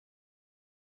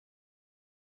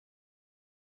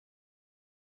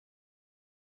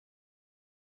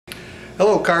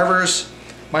Hello carvers,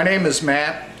 my name is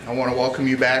Matt. I want to welcome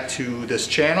you back to this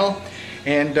channel,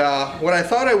 and what I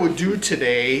thought I would do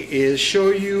today is show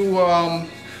you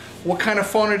what kind of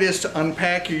fun it is to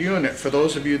unpack your unit for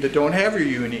those of you that don't have your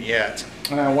unit yet.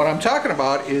 What I'm talking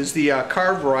about is the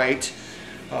CarveWright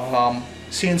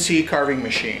CNC carving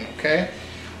machine. Okay,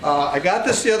 I got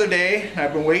this the other day and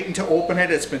I've been waiting to open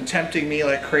it. It's been tempting me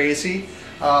like crazy.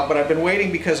 But I've been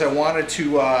waiting because I wanted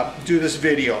to do this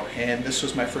video, and this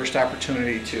was my first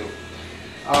opportunity to.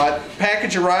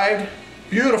 Package arrived,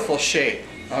 beautiful shape.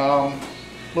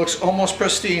 Looks almost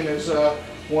pristine. There's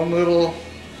one little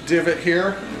divot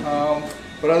here,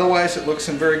 but otherwise it looks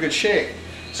in very good shape.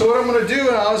 So what I'm going to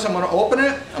do now is I'm going to open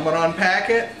it, I'm going to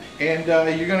unpack it, and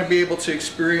you're going to be able to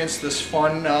experience this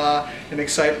fun and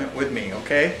excitement with me,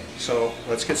 okay? So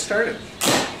let's get started.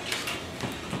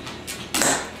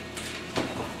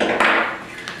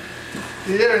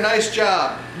 They did a nice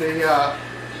job. They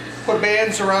put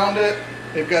bands around it.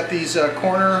 They've got these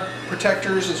corner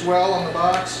protectors as well on the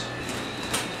box.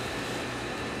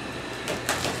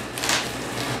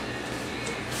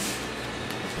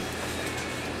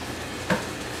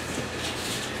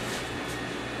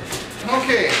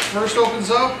 Okay, first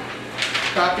opens up,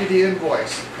 copy the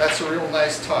invoice. That's a real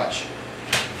nice touch.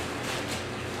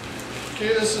 Okay,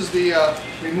 this is the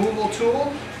removal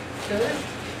tool. Okay.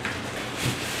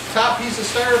 Top piece of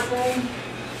styrofoam.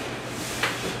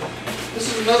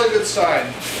 This is another good sign.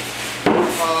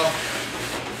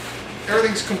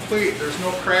 Everything's complete. There's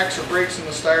no cracks or breaks in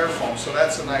the styrofoam, so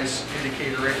that's a nice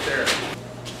indicator right there.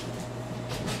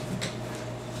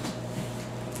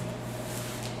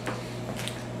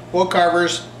 Well,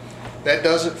 carvers, that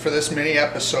does it for this mini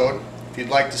episode. If you'd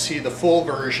like to see the full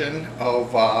version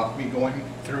of me going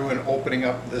through and opening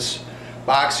up this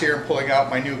box here and pulling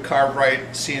out my new CarveWright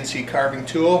CNC carving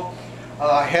tool,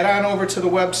 head on over to the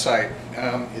website.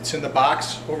 It's in the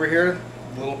box over here,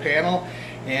 the little panel,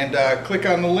 and click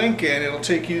on the link and it'll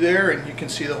take you there and you can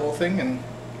see the whole thing in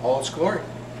all its glory.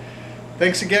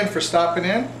 Thanks again for stopping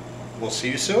in. We'll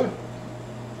see you soon.